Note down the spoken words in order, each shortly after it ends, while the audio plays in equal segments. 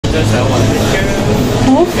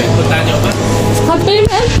Oh. Have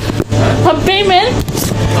payment? Have payment?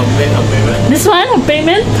 This one? Have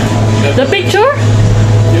payment? The picture?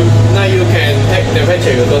 Now you can take the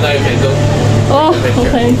picture. You don't. Now you can do. Oh,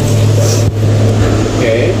 okay.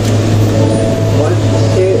 Okay. 1,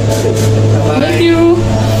 2, 3. Bye. Thank you.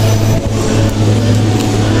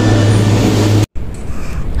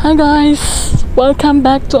 Hi guys, welcome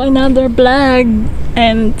back to another vlog.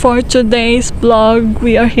 And for today's vlog,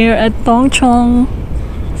 we are here at Tongchong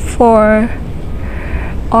for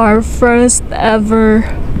our first ever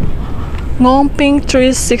Ngong Ping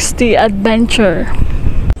 360 adventure.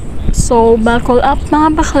 So buckle up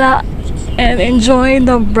mga bakla and enjoy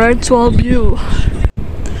the virtual view.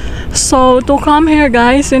 So to come here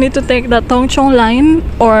guys, you need to take the Tongchong line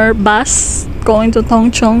or bus going to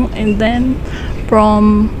Tongchong, and then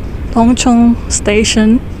from Tongchong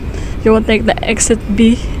station you will take the exit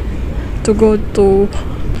B to go to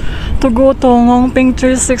Ngong Ping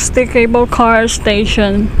 360 cable car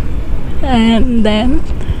station, and then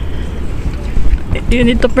you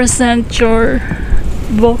need to present your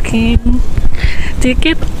booking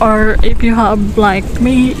ticket, or if you have like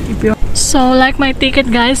me, so like my ticket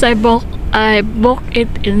guys, I booked it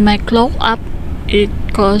in my Cloak app. It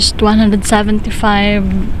cost 175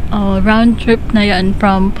 round trip na yan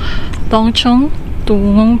from Tongchong to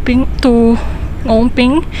Ngong Ping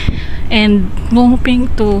and Ngong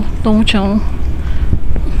Ping to Tongchong.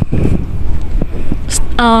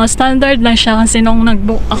 Standard na siya kasi nung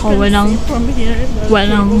nag-book ako walang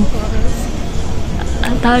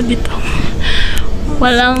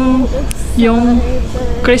walang yung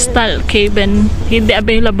crystal cabin, hindi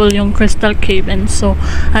available yung crystal cabin, so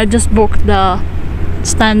I just booked the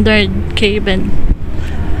standard cabin,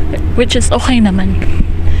 which is okay naman.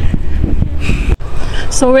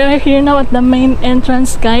 So we are here now at the main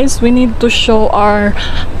entrance guys. We need to show our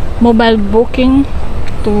mobile booking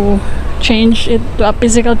to change it to a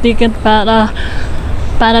physical ticket para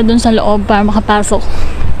dun sa loob para makapasok.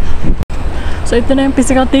 So ito na yung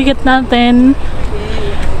physical ticket natin.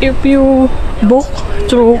 If you book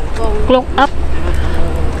through Cloak app,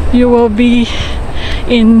 you will be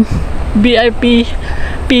in VIP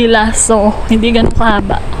pila, so hindi ganun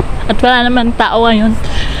kahaba at wala naman tao ngayon.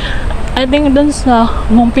 I think dun sa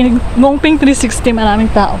Ngong Ping 360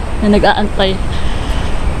 maraming tao na nag-aantay.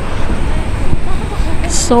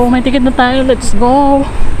 So may ticket na tayo, let's go.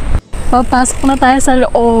 Papasok na tayo sa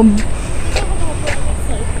loob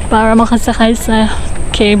para makasakay sa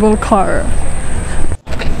cable car.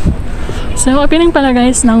 So yung opening pala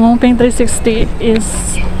guys ng Ngong Ping 360 is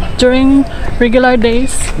during regular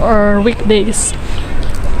days or weekdays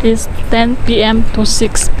is 10 PM to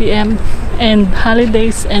 6 PM, and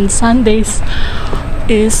holidays and Sundays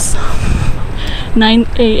is 9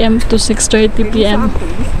 AM to 6:30 PM.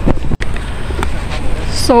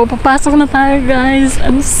 So papasok na tayo guys.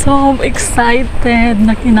 I'm so excited,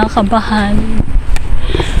 na kinakabahan,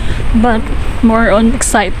 but more on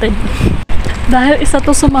excited dahil isa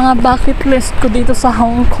to sa mga bucket list ko dito sa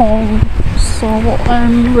Hong Kong. So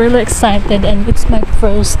I'm really excited and it's my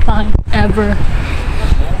first time ever.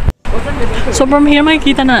 So from here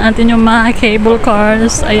makikita na natin yung mga cable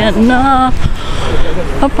cars. Ayan na,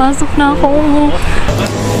 papasok na ako.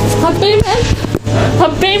 Have payment?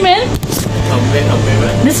 Have payment?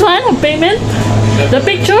 This one? Have payment? The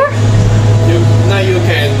picture? Now you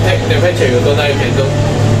can take the picture. You don't. Now you can do.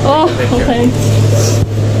 Oh, okay.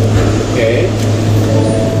 Okay.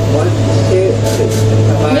 1, 2, 3.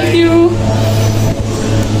 Bye. Thank you.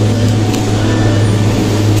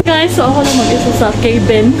 Guys, so ako na mag-isa sa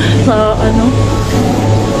cabin sa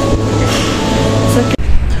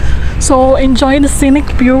so enjoy the scenic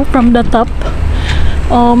view from the top.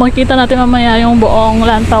 Makikita natin mamaya yung buong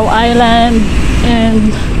Lantau Island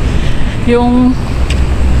and yung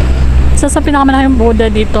isa sa pinakamalaking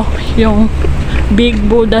Buddha dito, yung big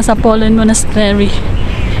Buddha sa Po Lin Monastery,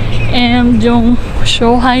 and yung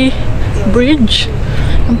Zhuhai Bridge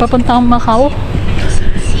yung papuntang Macau.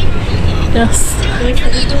 Yes.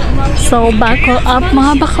 So buckle up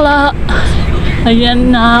mga bakla.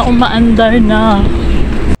 Ayan na, umaandar na.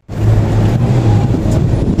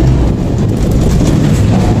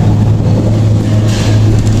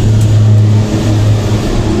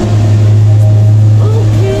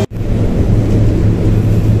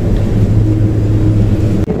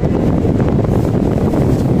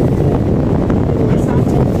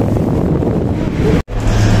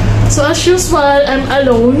 So as usual, I'm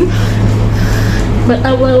alone, but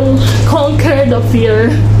I will conquer the fear.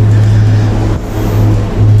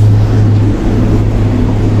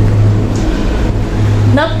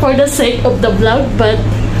 Not for the sake of the vlog, but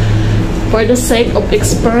For the sake of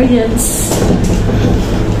experience.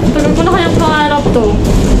 Tagal ko na kayang pangarap to.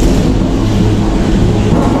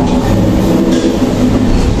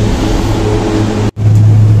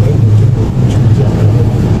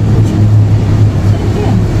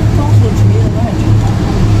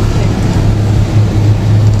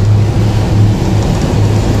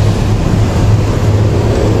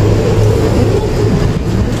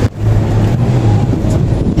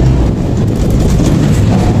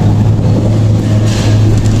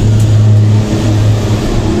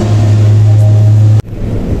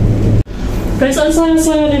 Guys, ang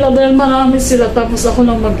saya-saya nila dahil marami sila tapos ako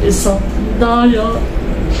lang mag-isa. Daya.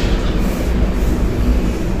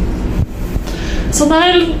 So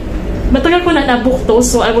dahil matagal ko na nabook to,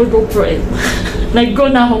 so I will go for it.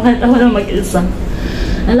 Nag-go na ako kahit ako lang mag-isa.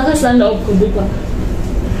 Ang lakas ng loob ko, diba?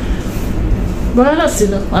 Bahala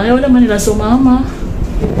sila. Ayaw naman nila sumama.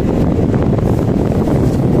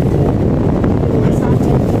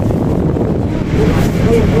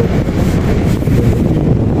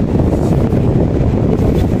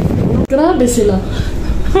 Grabe sila.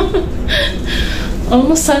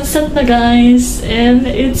 Almost sunset na guys. And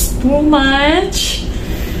it's too much.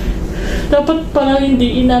 Dapat pala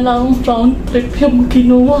hindi inalang round trip yung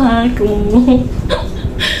kinuha ko.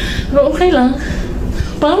 Pero okay lang.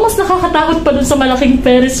 Parang mas nakakatakot pa dun sa malaking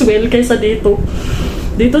Ferris wheel kaysa dito.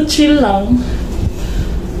 Dito chill lang.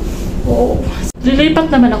 Oh.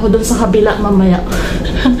 Lilipat naman ako dun sa kabila mamaya.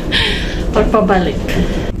 Pagpabalik.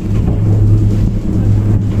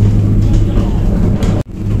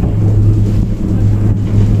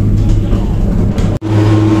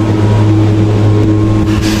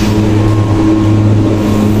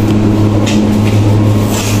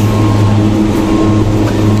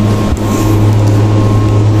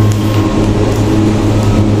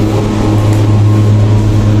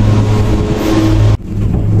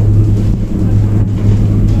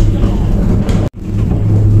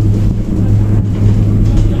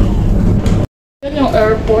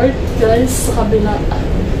 Airport guys sa kabila.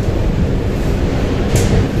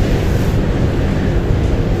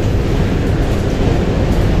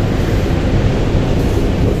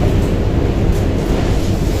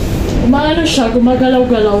 Umaano siya,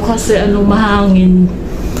 gumagalaw-galaw kasi mahangin.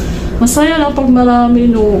 Masaya lang pag marami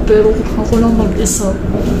no, pero ako lang mag-isa.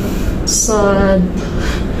 Sad.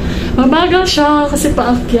 Mabagal siya kasi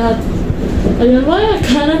paakyat. Ayun, why I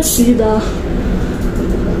cannot see the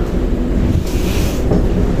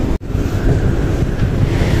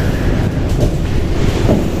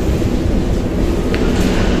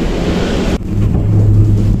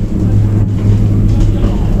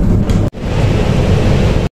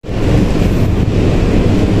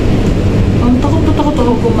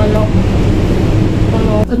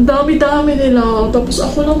ang dami-dami nila. Tapos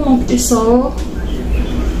ako lang mag-isa.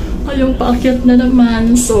 Ayun, paakyat na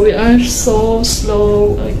naman. So, we are so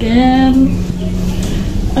slow again.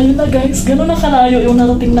 Ayun na guys, gano'n na kalayo yung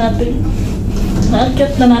narating natin.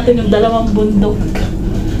 Naakyat na natin yung dalawang bundok.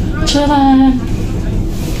 Tcharan!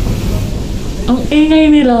 Ang ingay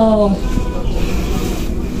nila.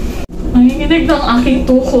 Nanginginig ng aking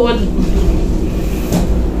tuhod.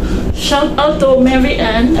 Shout out to Mary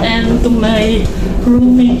Ann and to my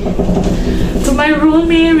roomie. To my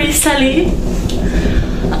roomie, Rizali.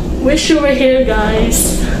 Wish you were here,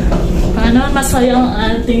 guys. Paano masaya ang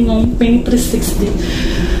ating Ngong Ping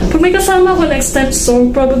 360. Pag may kasama ako next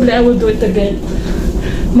episode, probably I will do it again.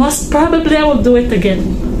 Most probably I will do it again.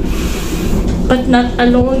 But not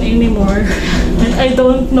alone anymore. And I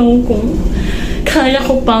don't know kung kaya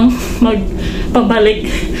ko pang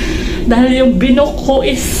magpabalik. Dahil yung binook ko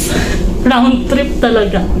is round trip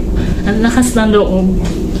talaga. Ang lakas ng loob.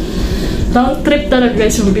 Round trip talaga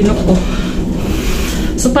guys yung binook ko.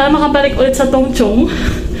 So para makabalik ulit sa Tongchong,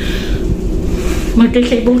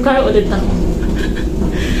 magka-cable car ulit ako.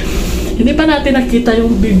 Hindi pa natin nakita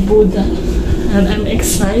yung Big Buddha. And I'm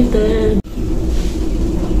excited.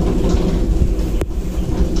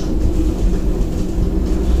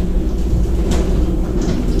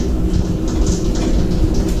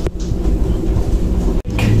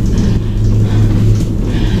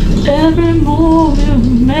 Every move you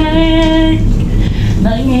make,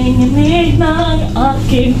 nanginginig ng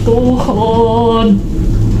aking tuhod.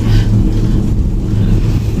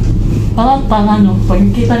 Parang tanga, no?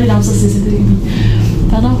 Pag kita nila ako sa CCTV,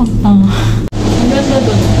 parang akong tanga. Ang ganda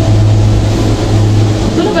doon.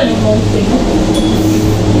 Ito na ba yung mountain?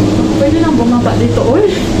 Pwede lang bumaba dito.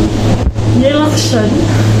 Uy! Nilaksyan.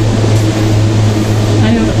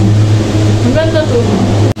 Ayun. Ang ganda doon.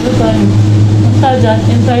 Ano tayo? Ang tayo dyan,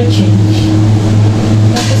 interchange.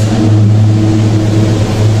 Tapos ano?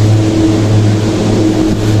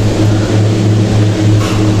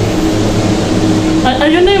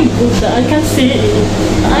 Buddha. I can see it.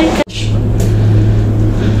 I can...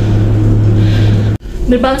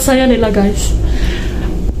 Diba, saya nila guys.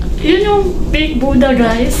 Yun yung big Buddha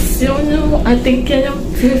guys. Yun yung, I think yan yung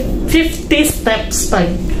 50 steps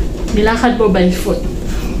type. Nilakad mo by foot.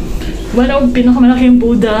 One of pinakamalaking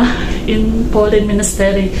Buddha in Po Lin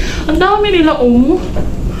Monastery. Ang dami nila Tapos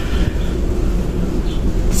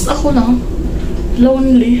ako lang.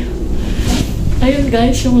 Lonely. Ayun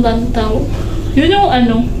guys, yung Lantau. Yun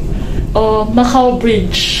yung Macao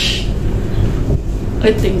Bridge.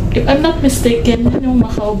 I think. If I'm not mistaken, yun yung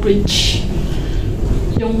Macao Bridge.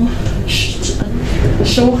 Yung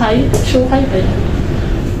Zhuhai ba yan?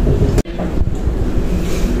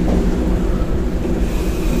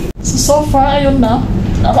 So far, ayun na.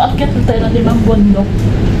 Nakaakyat na tayo ng 5 bundok.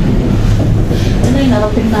 Ano yung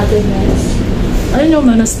narating natin guys? Ayun yung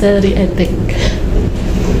monastery, I think.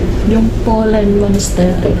 Yung Po Lin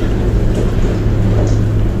Monastery.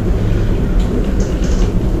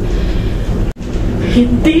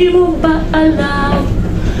 Hindi mo ba alam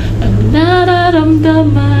ang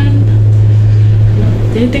nararamdaman?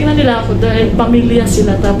 Tinitingnan nila ako dahil pamilya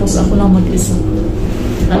sila tapos ako lang mag-isa.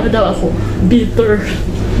 Ano daw ako? Bitter.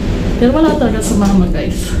 Pero wala talaga sumama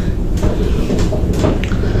guys.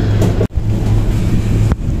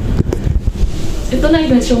 Ito na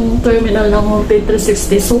guys yung terminal ng Hotel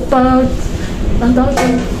 360. So pag ang tawag ko,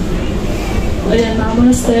 ayan na,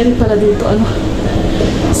 monastery pala dito.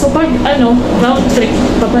 So pag round trip,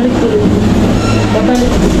 babalik ko rin.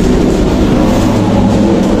 Babalik.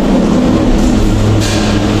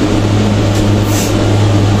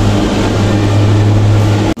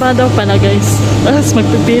 Pa daw pala guys. Tapos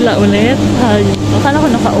magpipila ulit. Ay, akala ko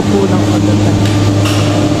nakaupo lang ako doon.